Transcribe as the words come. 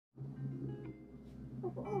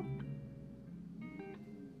Oo.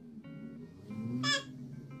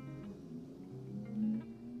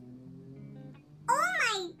 Oh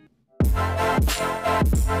my!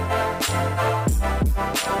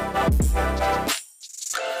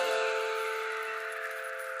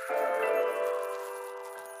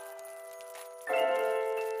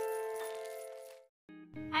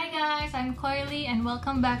 Hi guys, I'm Koylee and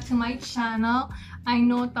welcome back to my channel. I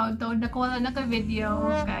know taod-taod na ko wala naka-video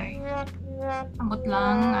kay amot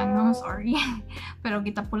lang, sorry. Pero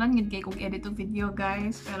gitapulan gid kay kog edit og video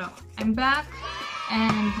guys. Pero I'm back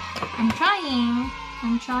and I'm trying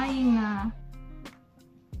na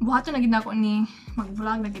buhaton na gid ako ni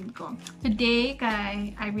mag-vlog na gid ko. Today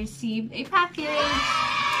kay I received a package.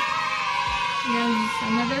 Yes,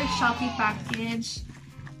 another Shopee package.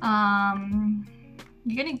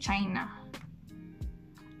 Gigaling China.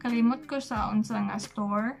 Kalimot ko sa unsa nga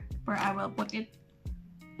store where I will put it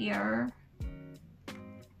here.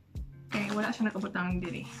 Okay, wala siya nakabutang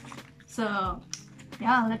diri. So,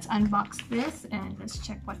 yeah, let's unbox this and let's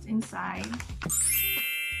check what's inside.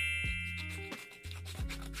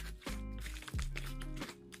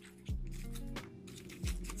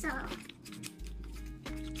 So,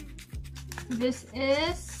 this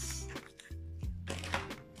is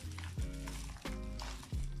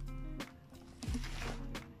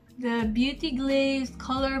the Beauty Glazed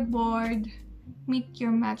Color Board Meet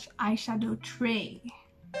Your Match Eyeshadow Tray.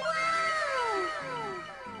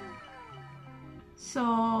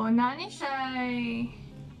 So, nani siya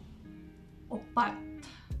opat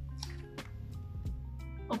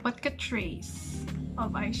ka trays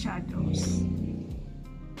of eyeshadows.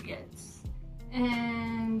 Yes.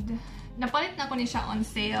 And napalit na ko ni siya on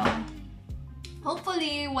sale.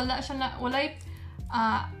 Hopefully, wala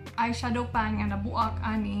eyeshadow pa nga nabuak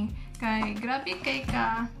ani kay grabe kay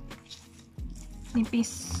ka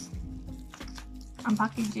nipis ang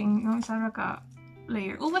packaging no sara ka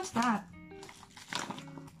layer. Oh, what's that?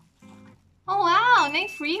 Oh wow,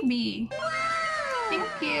 nice freebie.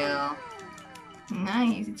 Thank you.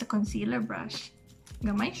 Nice, it's a concealer brush.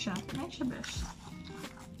 Gamay siya. Nice siya, besh.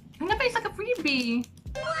 Ano pa isa ka freebie?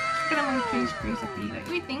 Kaya naman spray sa pilay.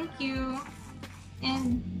 Uy, thank you.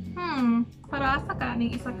 And para asa ka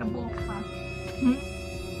ning isa ka buok pa.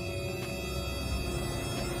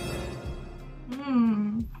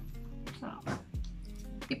 So,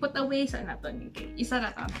 i-put away sa nato ni kay isa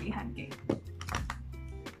ra ta amplihan kay.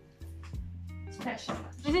 Special.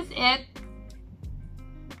 This is it.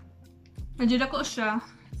 Medyo dako siya.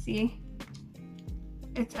 See?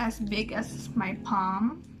 It's as big as my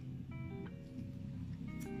palm.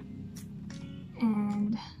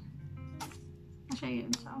 And siya yun.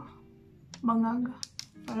 So, bangag.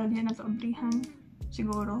 Para diyan na sa oblihan.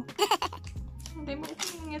 Siguro. Hindi mo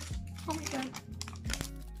opening it. Oh my god.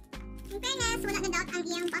 in fairness, wala na doubt ang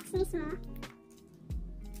iyang box mismo.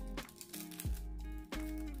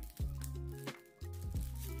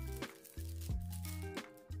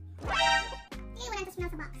 Really wala to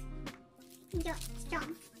smell sa box. Medyo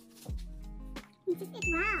strong. This is it.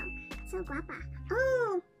 Wow. So guapa.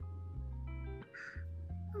 Oh!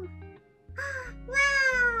 Oh.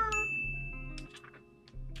 Wow!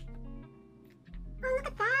 Oh, look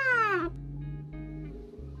at that!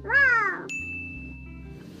 Wow!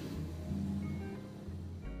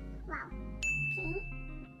 Wow. Okay.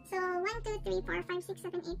 So, 1, 2, 3, 4, 5, 6,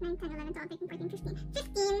 7, 8, 9, 10, 11, 12, 13, 14,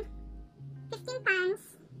 15. 15 pans.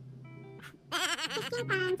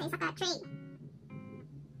 15 pans sa isa ka tray.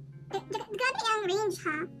 Grabe yung range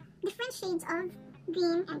ha. Different shades of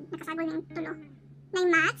green and nakasagol ng tulo. May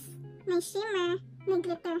mattes, may shimmer, may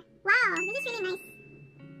glitter. Wow! This is really nice.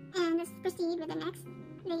 And let's proceed with the next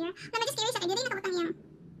layer. Na medyo scary siya kaya hindi rin nakabutang yung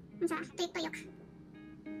tuyok-tuyok.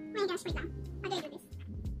 Oh my gosh, wait lang. How do I do this?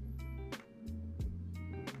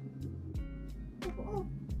 Oh.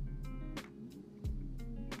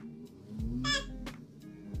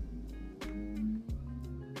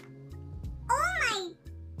 Oh my!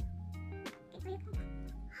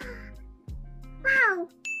 Wow!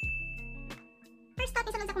 First thought,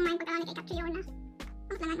 isa lang sa kumain pagkakalit kay Catriona.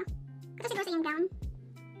 Ang lang ano? Ito siguro sa yung gown.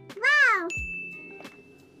 Wow!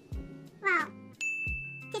 Wow!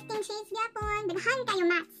 15 shades gyapon, daghan kayo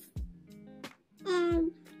mattes. And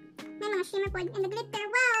may mga shimmer pod and the glitter.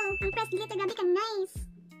 Wow! Ang pressed glitter, grabe ka nice.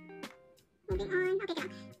 Moving on. Okay ka.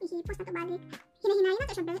 Ihipos na to balik. Hinahinayin na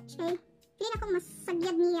to siya, Shay. Feeling ako mas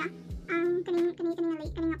sagyad niya ang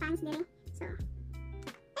kaning pants diri. So,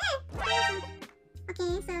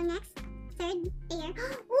 okay, so next, third layer.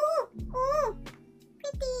 Ooh! Ooh!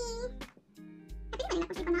 Pretty! Happy naman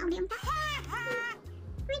ako sa iba na yung ta.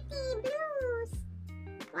 Pretty blues!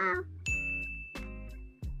 Wow!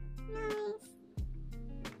 Nice!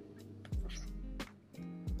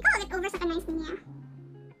 over sa kanais niya.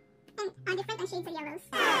 And different ang shades sa yellows.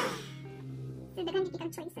 So, daghang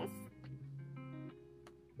difficult choices.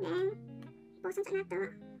 Then, poson sa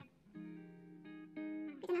nato.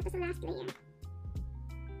 Kita nato sa last layer.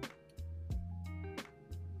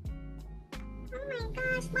 Oh my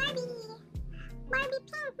gosh, Barbie! Barbie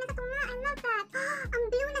pink! Nakatunga! I love that! Ang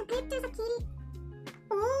blue na glitter sa kitty!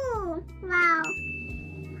 Oh! Wow!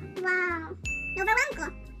 Wow! Overwhelmed ko!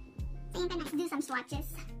 So yun ka, let's do some swatches.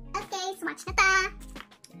 Okay, swatch na ta!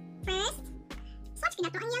 First, swatch ka na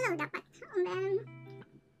to ang yellow dapat. And then,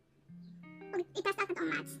 itest natin itong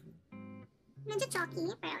mattes. Medyo chalky,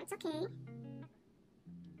 pero it's okay.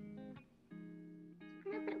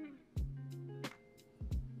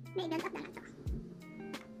 May build up na to.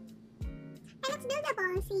 And it's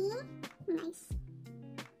buildable, see? Nice.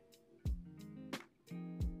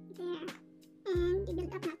 There. And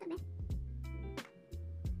i-build up na to, beh.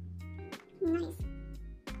 Nice.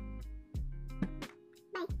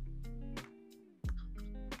 Bye.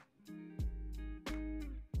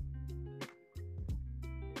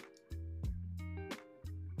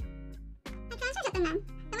 I-transfer siya to, ma'am.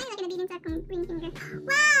 Tama yung kinabiling sa akong ring finger.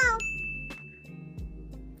 Wow!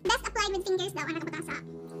 Best applied with fingers daw ang nakaputang sa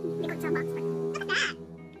likod sa box. Look at that!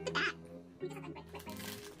 Look at that!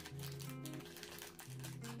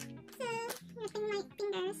 So, using my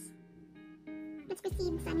fingers, let's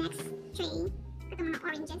proceed sa next tray. Ito mga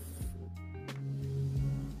oranges.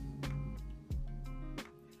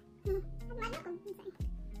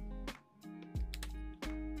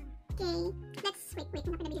 Okay, let's wait,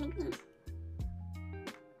 hanapin na ng pink.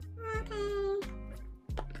 Okay,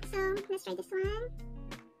 so let's try this one.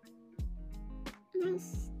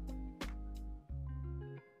 Nice.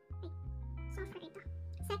 Wait, softer ito.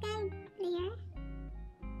 Second layer.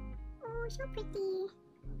 Oh, so pretty.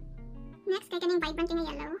 Next, kaya kaning vibrant yung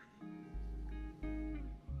yellow.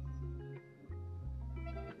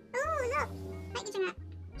 Oh, look! Right, ito nga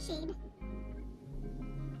shade.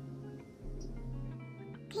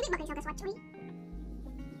 Hindi ba kayo sa swatch? It's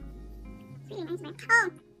really nice, man. Oh!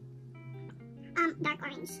 Dark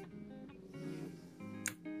orange.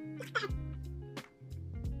 Look at that!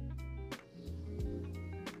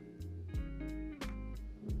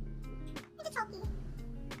 Choky.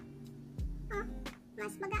 Oh,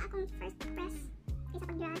 mas baga akong first press kaysa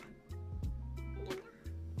pag-drag. Ganda.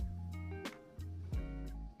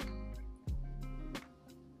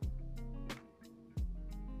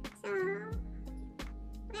 So,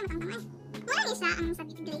 okay, matang-tamay. Mura niya siya ang sa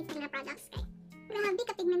Glazed na products kay grabe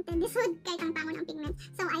ka-pigmented. This would kay kang pangon ang pigment.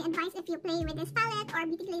 So, I advise if you play with this palette or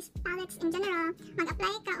beauty Glazed palettes in general,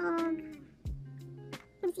 mag-apply ka og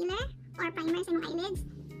concealer or primer sa imong eyelids.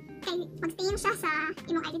 Kay mag-stain siya sa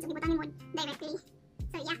imong eyelids o gibutan mo directly.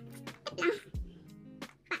 So yeah, tip lang.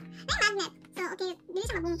 May magnet. So okay, dili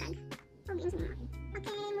siya mabungkag.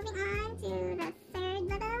 Okay, moving on to the third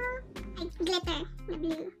level. Ay, glitter na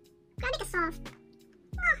blue. Grabe ka soft.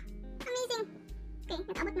 Ah, amazing. Okay,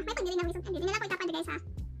 nakaabot na. May pag dili na wisog. Dili na ako itapad guys ha.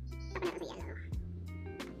 Tapad na ko sa yellow.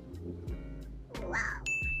 Wow.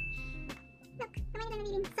 Look, kamay na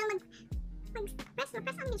nabilin. So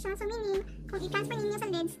mag-press on din siya. So meaning, kung i-transfer ninyo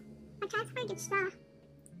sa lids, mag-transfer din siya.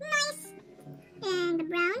 Nice! And the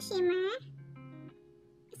brown shimmer.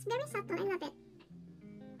 It's very subtle. I love it.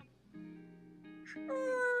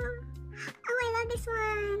 Oh, I love this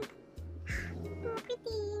one. Oh,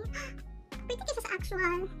 pretty. Pretty kasi sa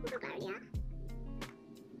actual. Ito, Claria.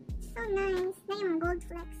 So nice. Na yung gold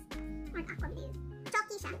flecks. Or aqua blue.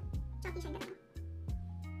 Chalky siya. Chalky siya galing.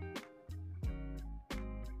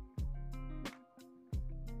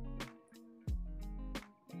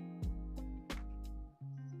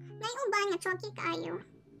 Uban nga chalky kaayo.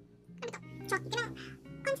 Ano ito? Chalky. Kanang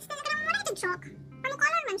consistent na kanang muna ito chalk. Parang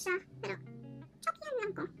color man siya. Pero chalky yan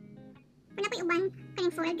lang ko. Pero napoy uban.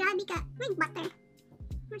 Kanang foil. Grabe ka. May butter.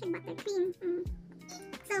 May butter. Cream.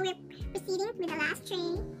 So we're proceeding with the last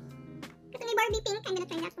tray. Kasi may Barbie pink. I'm gonna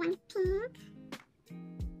try that one. Pink.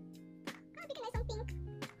 Grabe ka na isang pink.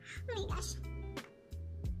 Oh my gosh.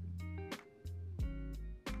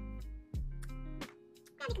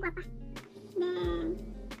 Grabe ka guwapa. Then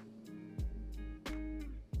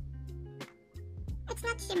it's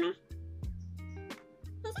not shimmer.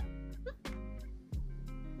 Is it?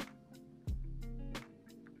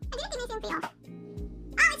 I didn't nice yung payoff.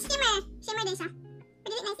 Oh, it's shimmer! Shimmer din siya. I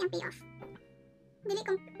didn't nice yung payoff. Dili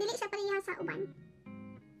siya pareha sa uban.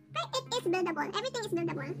 But it is buildable. Everything is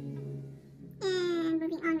buildable. And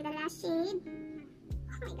moving on with the last shade.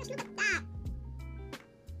 Oh my gosh, look at that!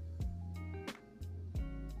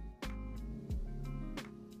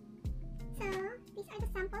 So, these are the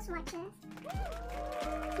samples swatches.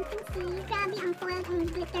 You can see, grabe ang foiled ang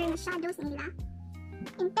glitter na shadows nila.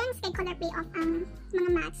 Intense kay color payoff ang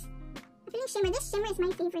mga mattes. Feeling shimmer. This shimmer is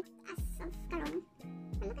my favorite as of karon.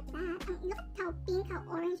 But look at that. Look at how pink, how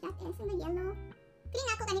orange that is, and the yellow.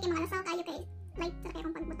 Feeling ako kani kay mga lasaw kayo kay light sa kay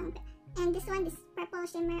akong pagbutang. And this one, this purple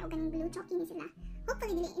shimmer o ganing blue choky ni sila.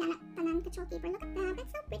 Hopefully dili ina tanan ka choky, but look at that.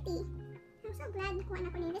 That's so pretty. I'm so glad nakuha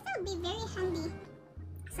na ko ni. This will be very handy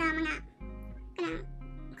sa mga kanang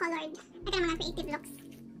colored, mga creative looks.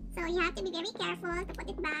 So you have to be very careful to put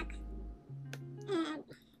it back. And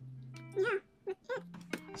yeah, that's it.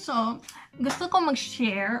 So, gusto ko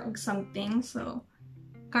mag-share of something. So,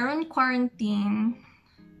 karon quarantine,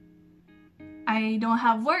 I don't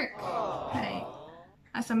have work. Okay.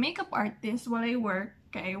 As a makeup artist, walay work,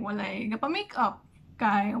 kay walay gapa-makeup,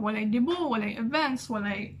 kay walay debut, walay events,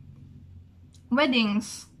 walay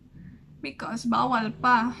weddings. Because bawal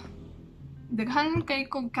pa. Daghan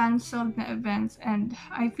kay kong canceled na events, and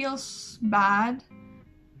I feel bad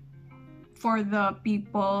for the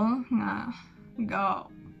people na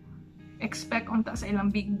go expect unta sa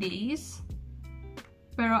ilang big days.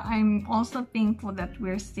 Pero I'm also thankful that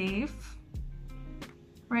we're safe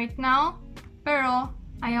right now. Pero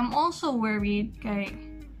I am also worried kay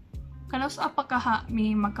kanos apakaha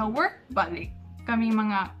mi maka-work balik kami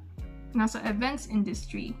mga nasa events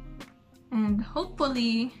industry. And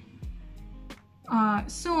hopefully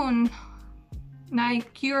soon na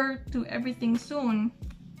cure to everything soon.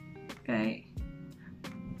 Kay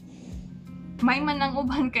may man ang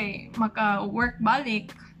uban kay maka-work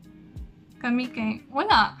balik kami kay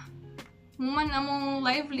wala man among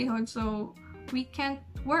livelihood, so we can't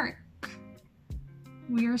work.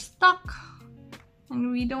 We're stuck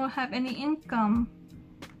and we don't have any income.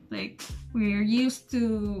 Like, we're used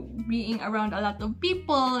to being around a lot of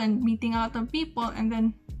people and meeting a lot of people, and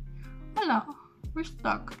then wala, we're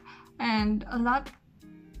stuck. And a lot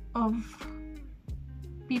of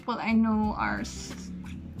people I know are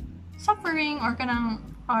suffering or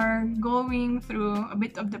are going through a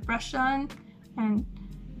bit of depression, and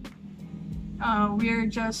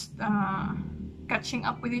we're just catching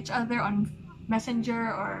up with each other on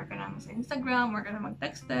Messenger or sa Instagram or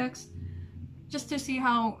mag-text just to see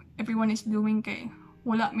how everyone is doing. Kay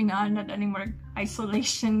wala minaanad anymore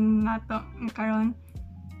isolation nato karon,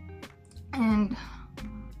 and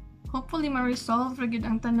hopefully ma-resolve ragid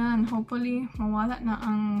ang tanan. Hopefully mawala na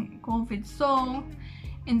ang COVID. So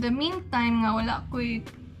in the meantime nga wala ko'y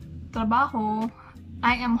trabaho,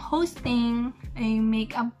 I am hosting a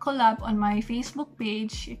makeup collab on my Facebook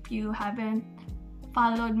page. If you haven't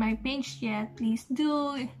followed my page yet, please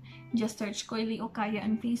do. Just search Koylee Ocaya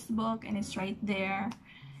on Facebook and it's right there.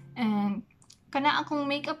 And kana akong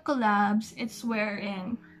makeup collabs, it's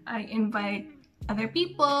wherein I invite other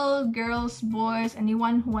people, girls, boys,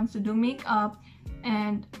 anyone who wants to do makeup,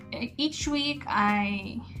 and each week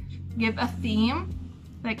I give a theme.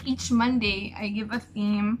 Like each Monday, I give a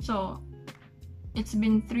theme. So it's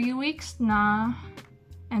been 3 weeks na,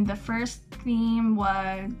 and the first theme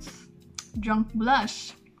was drunk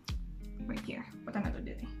blush. Right here, pata na to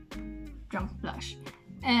dito. Drunk blush,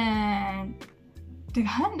 and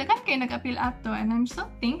dagan kay nag-appeal ato, and I'm so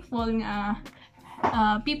thankful nga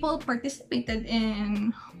people participated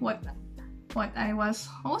in what I was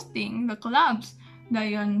hosting, the collabs.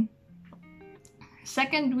 Dayon,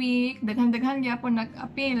 second week, daghan gyapon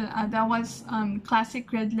nag-appeal. That was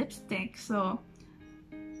classic red lipstick. So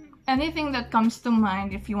anything that comes to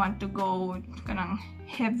mind, if you want to go kanang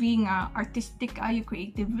heavy nga artistic ayo,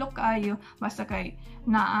 creative look ayo, basta kay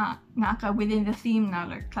naa ka within the theme na,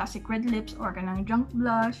 like classic red lips or kanang drunk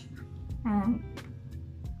blush, and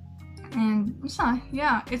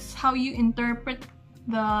yeah, it's how you interpret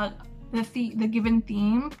the given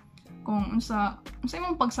theme. Kung unsa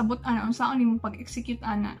imong pagsabot ana, unsa imong pag-execute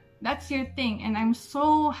ana, that's your thing. And I'm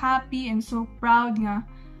so happy and so proud nga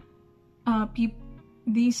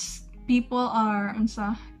these people are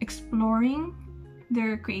exploring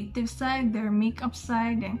their creative side, their makeup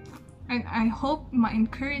side, and I hope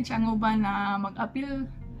ma-encourage ang uban na mag-appeal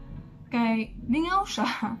kay lingaw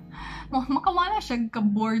siya. Makawala siya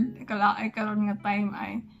ka-board kalaay karon nga time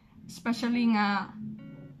ay, especially nga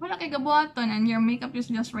wala kay gabuhaton and your makeup is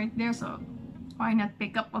just right there, so why not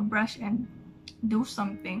pick up a brush and do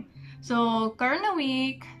something. So Corona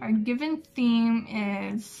week, our given theme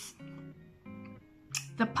is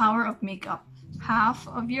the power of makeup. Half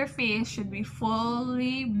of your face should be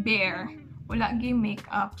fully bare, wala gyud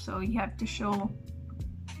makeup, so you have to show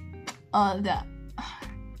all the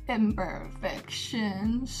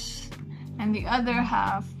imperfections, and the other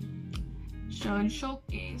half should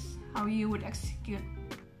showcase how you would execute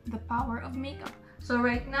the power of makeup. So So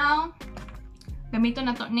right now, gamito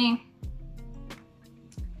na to ni.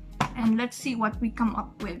 And let's see what we come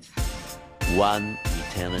up with. One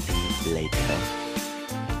eternity later.